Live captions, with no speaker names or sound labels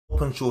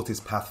Open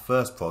Shortest Path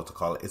First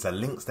protocol is a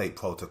link state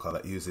protocol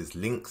that uses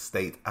link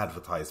state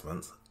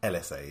advertisements,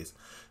 LSAs,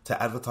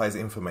 to advertise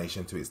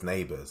information to its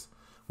neighbours,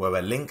 where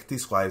a link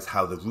describes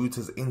how the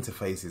router's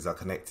interfaces are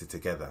connected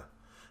together.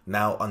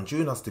 Now, on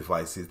Junos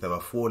devices, there are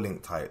 4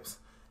 link types: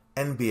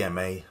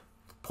 NBMA,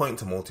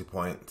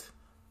 point-to-multipoint,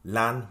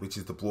 LAN, which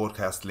is the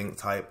broadcast link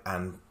type,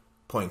 and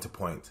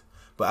point-to-point.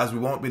 But as we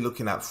won't be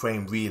looking at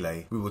frame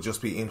relay, we will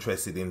just be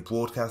interested in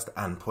broadcast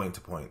and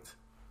point-to-point.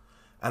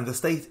 And the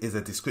state is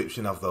a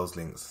description of those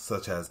links,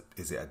 such as,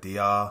 is it a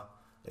DR,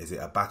 is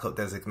it a backup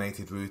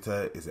designated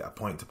router, is it a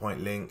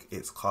point-to-point link,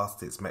 its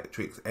cost, its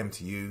metrics,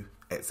 MTU,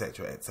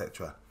 etc,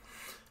 etc.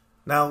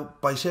 Now,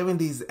 by sharing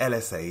these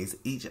LSAs,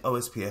 each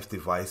OSPF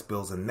device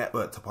builds a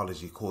network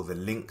topology called the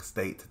link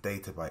state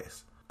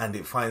database, and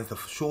it finds the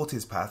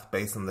shortest path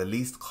based on the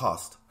least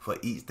cost for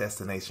each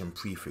destination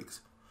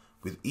prefix,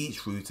 with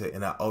each router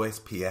in our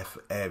OSPF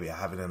area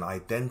having an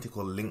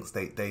identical link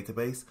state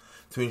database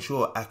to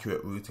ensure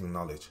accurate routing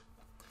knowledge.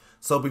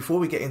 So before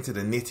we get into the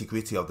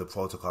nitty-gritty of the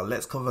protocol,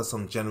 let's cover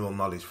some general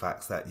knowledge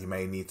facts that you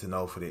may need to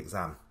know for the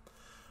exam.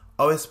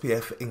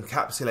 OSPF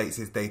encapsulates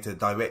its data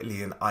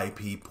directly in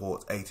IP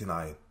port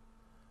 89.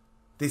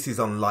 This is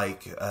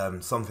unlike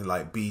something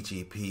like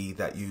BGP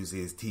that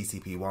uses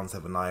TCP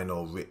 179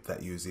 or RIP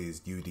that uses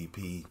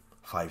UDP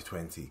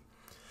 520.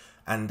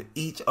 And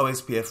each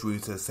OSPF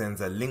router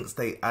sends a link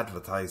state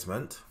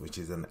advertisement, which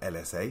is an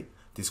LSA,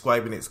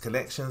 describing its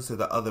connections to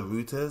the other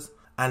routers,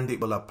 and it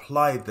will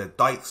apply the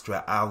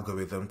Dijkstra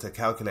algorithm to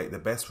calculate the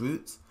best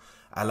routes,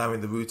 allowing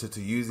the router to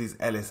use these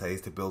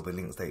LSAs to build the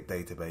link state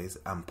database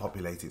and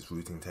populate its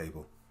routing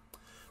table.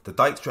 The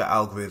Dijkstra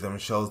algorithm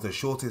shows the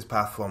shortest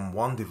path from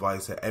one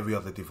device to every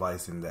other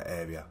device in the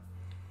area.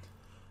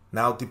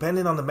 Now,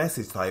 depending on the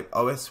message type,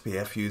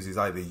 OSPF uses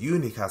either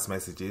unicast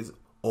messages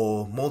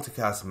or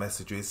multicast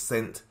messages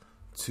sent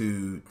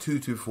to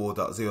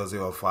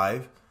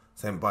 224.005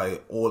 sent by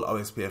all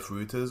OSPF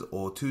routers,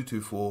 or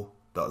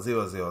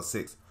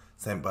 224.006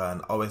 sent by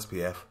an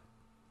OSPF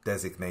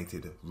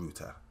designated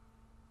router.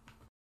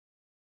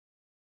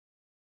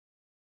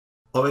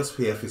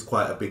 OSPF is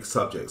quite a big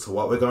subject, so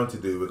what we're going to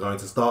do, we're going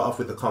to start off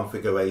with the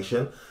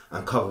configuration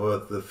and cover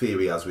the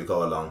theory as we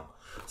go along.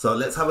 So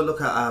let's have a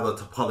look at our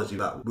topology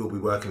that we'll be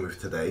working with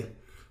today.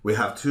 We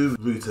have 2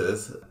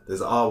 routers, there's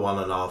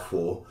R1 and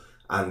R4,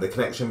 and the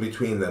connection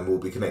between them will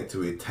be connected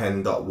with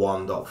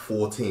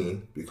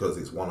 10.1.14 because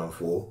it's 1 and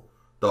 4,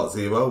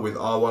 .0 with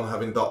R1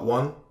 having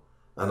 .1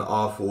 and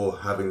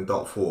R4 having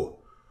 .4.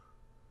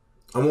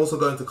 I'm also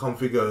going to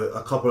configure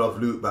a couple of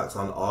loopbacks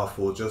on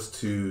R4 just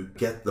to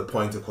get the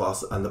point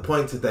across, and the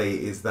point today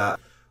is that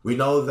we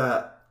know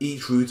that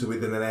each router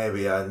within an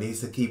area needs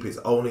to keep its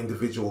own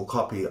individual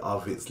copy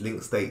of its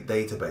link state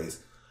database,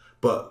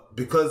 but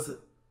because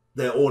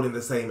they're all in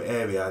the same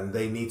area and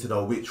they need to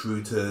know which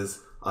routers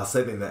are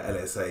sending the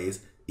LSAs,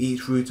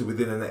 each router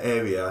within an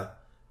area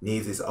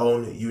needs its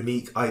own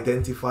unique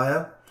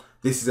identifier.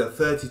 This is a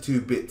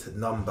 32-bit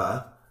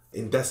number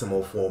in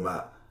decimal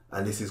format,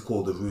 and this is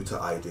called the router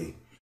ID.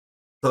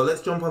 So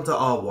let's jump onto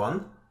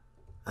R1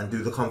 and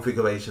do the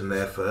configuration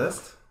there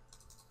first.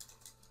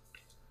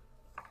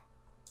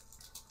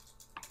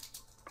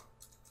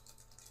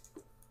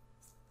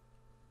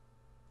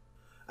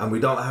 And we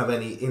don't have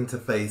any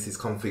interfaces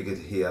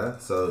configured here,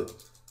 so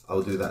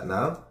I'll do that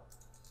now.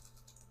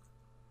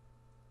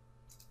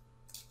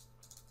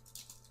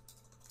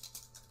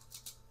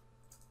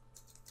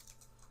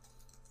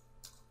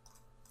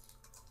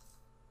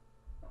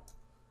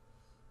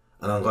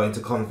 And I'm going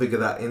to configure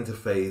that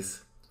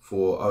interface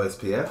for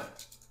OSPF.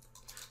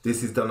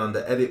 This is done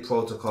under Edit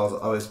Protocols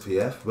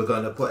OSPF. We're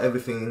going to put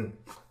everything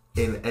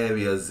in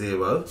area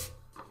 0.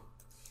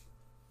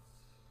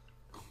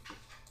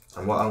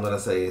 And what I'm going to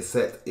say is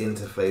set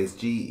interface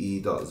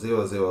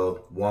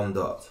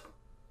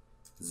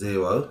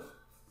GE.001.0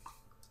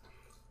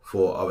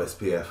 for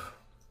OSPF.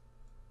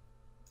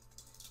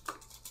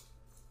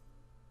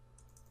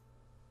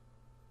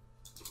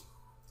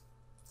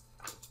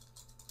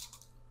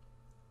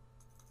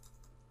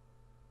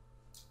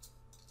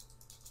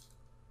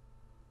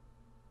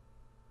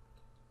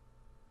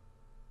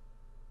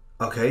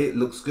 Okay, it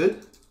looks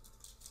good.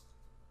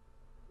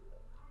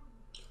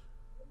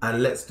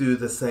 And let's do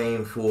the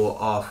same for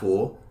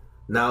R4.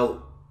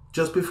 Now,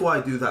 just before I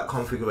do that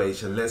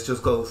configuration, let's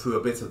just go through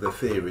a bit of the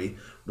theory.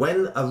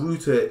 When a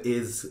router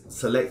is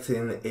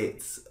selecting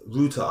its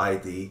router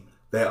ID,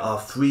 there are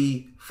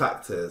 3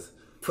 factors.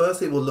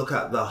 First, it will look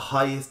at the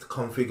highest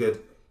configured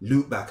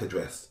loopback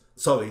address.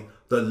 Sorry,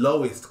 the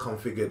lowest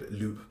configured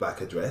loopback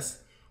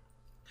address.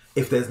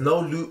 If there's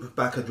no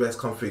loopback address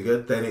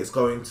configured, then it's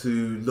going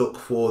to look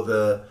for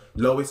the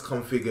lowest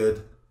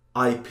configured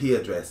IP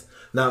address.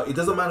 Now, it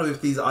doesn't matter if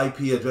these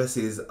IP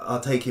addresses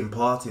are taking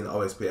part in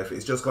OSPF,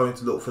 it's just going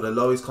to look for the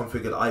lowest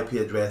configured IP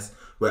address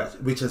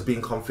which has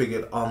been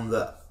configured on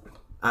the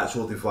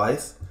actual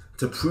device.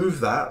 To prove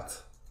that,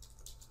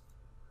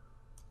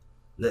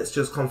 let's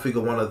just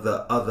configure one of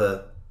the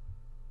other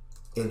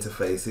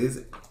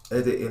interfaces.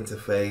 Edit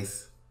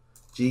interface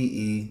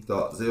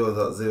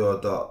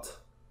GE.0.0.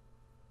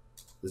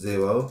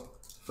 0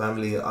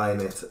 family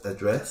INET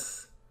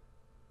address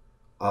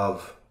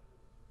of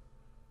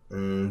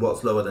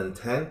what's lower than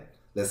 10,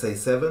 let's say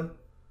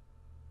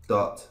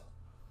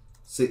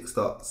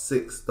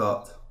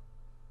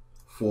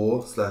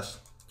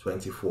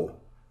 7.6.6.4/24.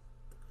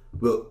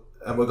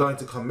 And we're going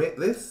to commit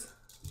this.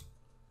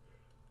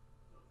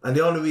 And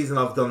the only reason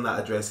I've done that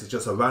address is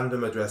just a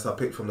random address I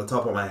picked from the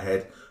top of my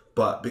head,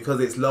 but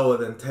because it's lower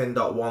than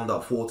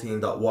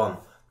 10.1.14.1,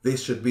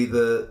 this should be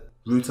the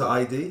router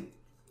ID.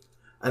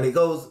 And it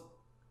goes,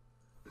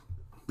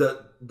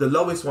 the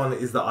lowest one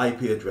is the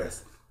IP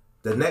address.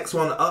 The next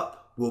one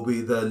up will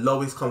be the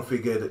lowest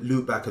configured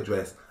loopback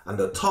address. And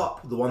the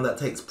top, the one that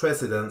takes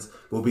precedence,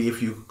 will be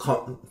if you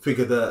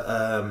configure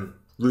the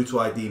router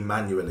ID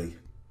manually.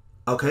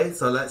 Okay,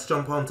 so let's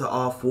jump on to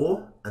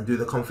R4 and do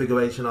the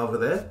configuration over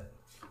there.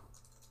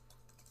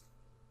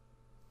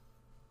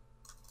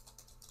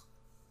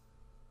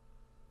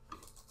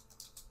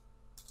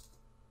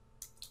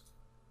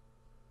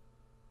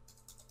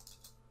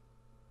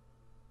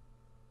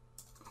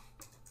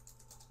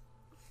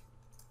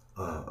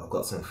 I've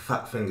got some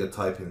fat finger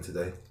typing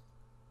today.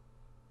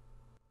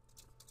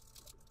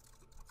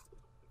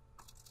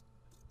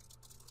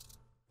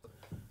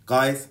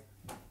 Guys,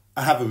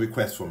 I have a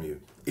request from you.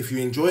 If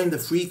you're enjoying the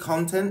free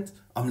content,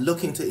 I'm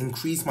looking to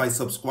increase my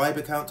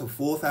subscriber count to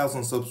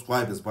 4,000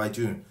 subscribers by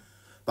June.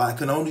 But I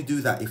can only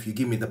do that if you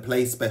give me the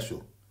play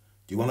special.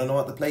 Do you want to know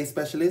what the play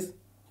special is?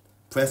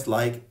 Press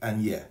like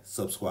and yeah,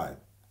 subscribe.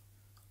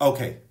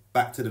 Okay,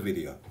 back to the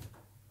video.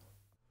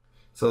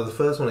 So the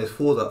first one is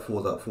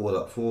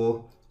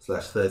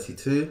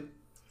 4.4.4.4/32.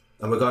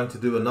 And we're going to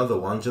do another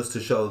one just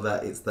to show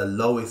that it's the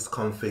lowest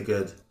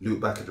configured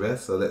loopback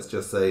address. So let's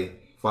just say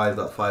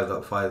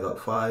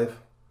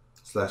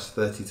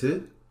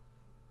 5.5.5.5/32.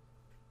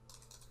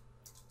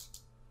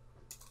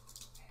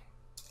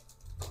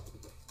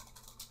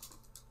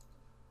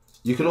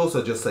 You can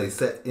also just say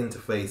set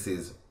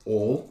interfaces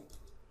all,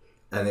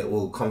 and it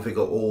will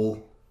configure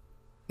all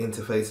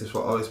interfaces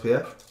for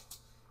OSPF.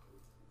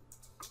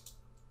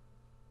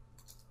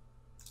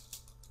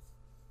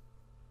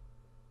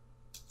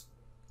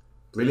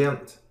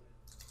 Brilliant.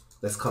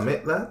 Let's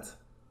commit that.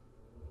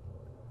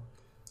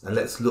 And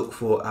let's look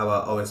for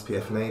our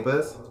OSPF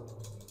neighbors.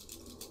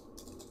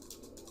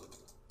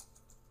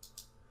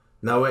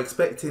 Now we're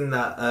expecting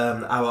that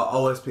our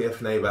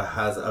OSPF neighbor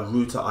has a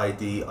router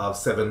ID of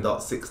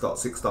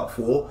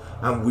 7.6.6.4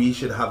 and we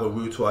should have a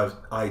router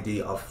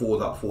ID of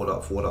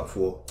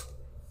 4.4.4.4.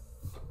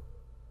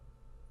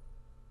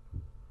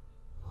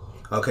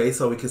 Okay,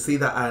 so we can see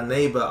that our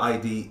neighbor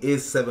ID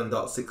is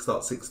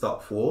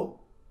 7.6.6.4.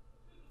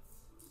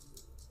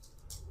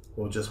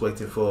 We're just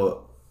waiting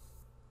for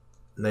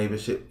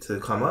neighborship to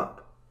come up.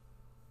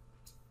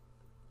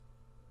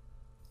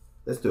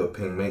 Let's do a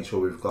ping, make sure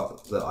we've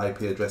got the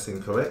IP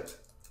addressing correct.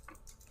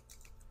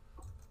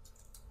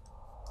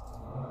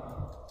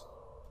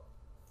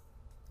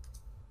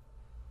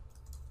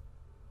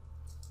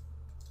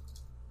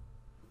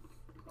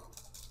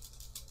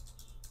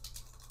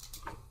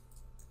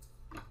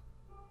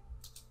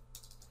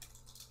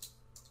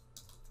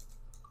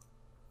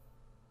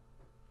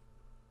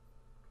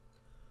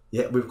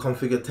 Yeah, we've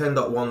configured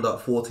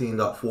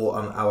 10.1.14.4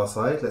 on our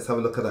side. Let's have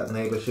a look at that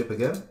neighborship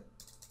again.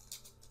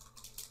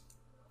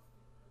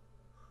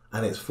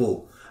 And it's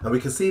full. And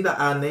we can see that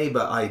our neighbor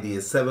ID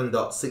is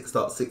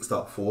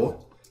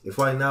 7.6.6.4. If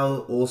I now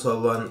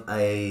also run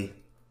a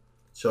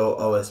show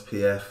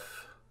OSPF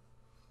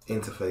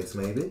interface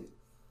maybe.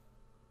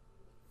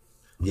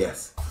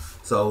 Yes.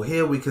 So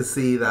here we can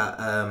see that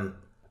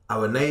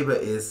our neighbor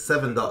is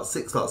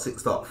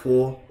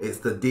 7.6.6.4. It's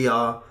the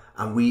DR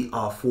and we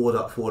are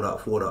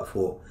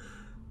 4.4.4.4.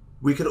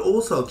 We could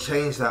also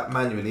change that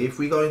manually. If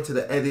we go into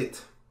the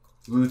edit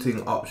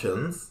routing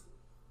options,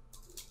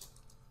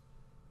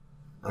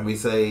 and we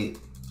say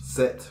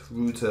set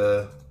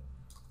router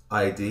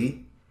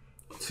ID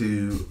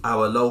to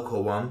our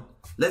local one.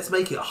 Let's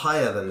make it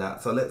higher than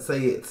that. So let's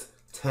say it's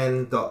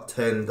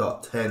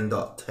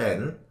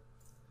 10.10.10.10.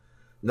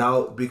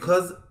 Now,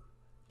 because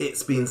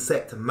it's been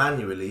set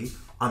manually,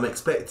 I'm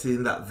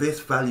expecting that this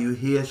value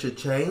here should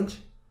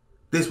change.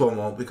 This one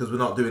won't because we're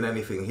not doing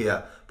anything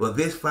here. But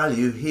this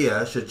value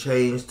here should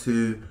change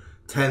to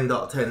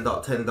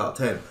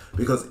 10.10.10.10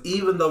 because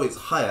even though it's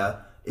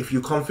higher, if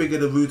you configure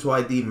the router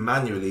ID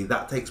manually,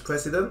 that takes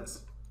precedence.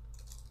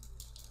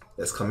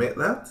 Let's commit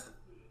that.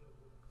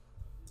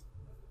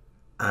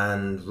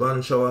 And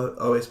run show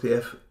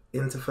OSPF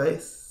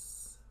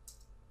interface.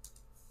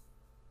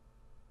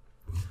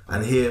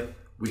 And here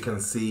we can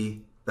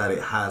see that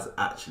it has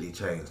actually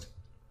changed.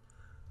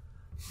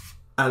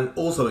 And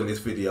also in this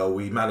video,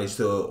 we managed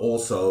to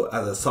also,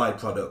 as a side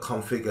product,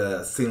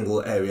 configure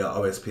single area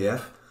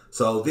OSPF.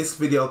 So this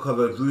video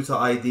covered router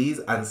IDs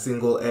and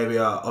single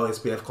area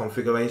OSPF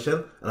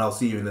configuration, and I'll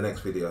see you in the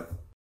next video.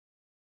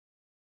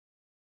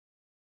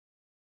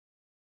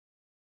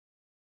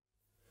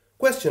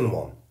 Question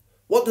 1.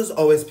 What does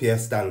OSPF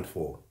stand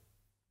for?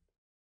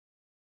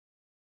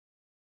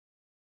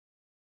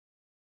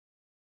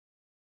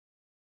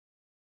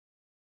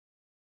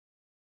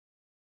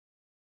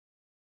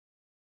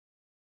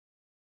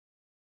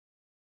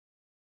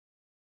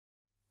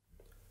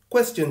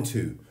 Question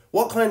 2.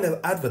 What kind of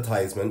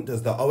advertisement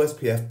does the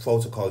OSPF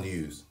protocol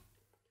use?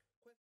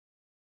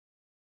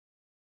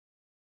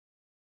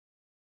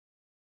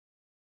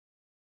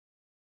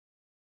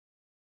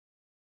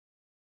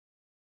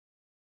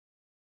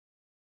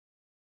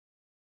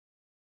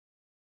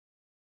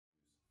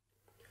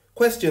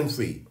 Question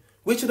 3.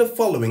 Which of the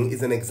following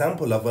is an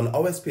example of an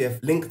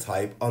OSPF link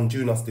type on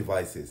Junos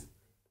devices?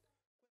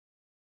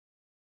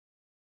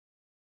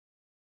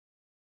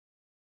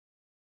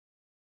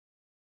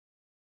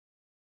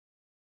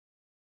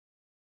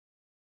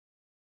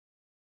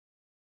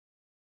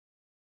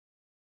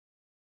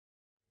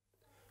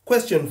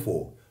 Question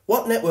 4.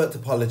 What network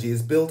topology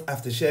is built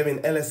after sharing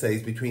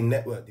LSAs between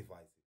network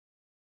devices?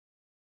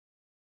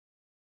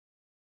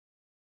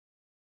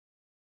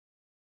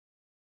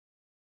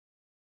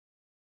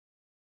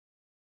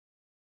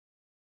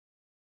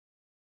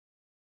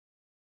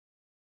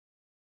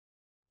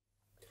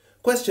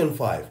 Question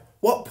 5.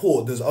 What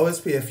port does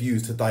OSPF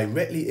use to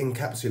directly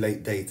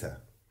encapsulate data?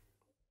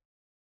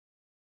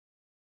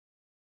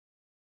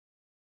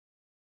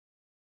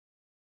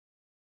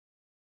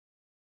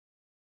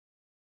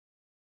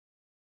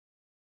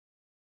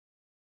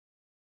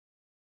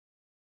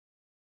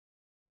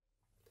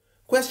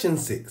 Question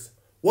 6.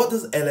 What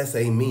does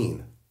LSA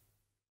mean?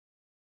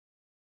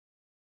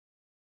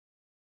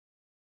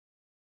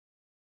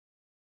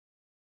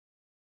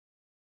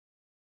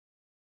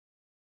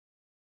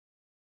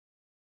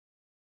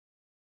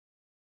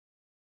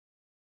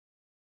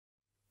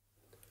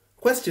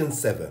 Question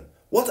 7.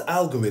 What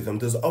algorithm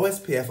does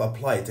OSPF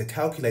apply to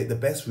calculate the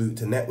best route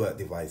to network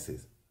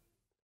devices?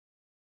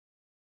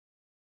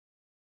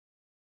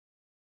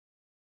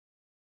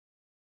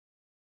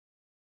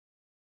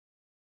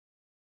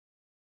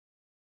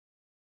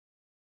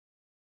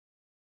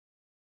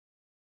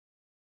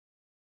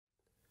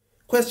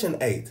 Question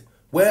 8.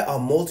 Where are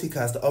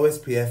multicast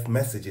OSPF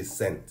messages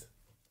sent?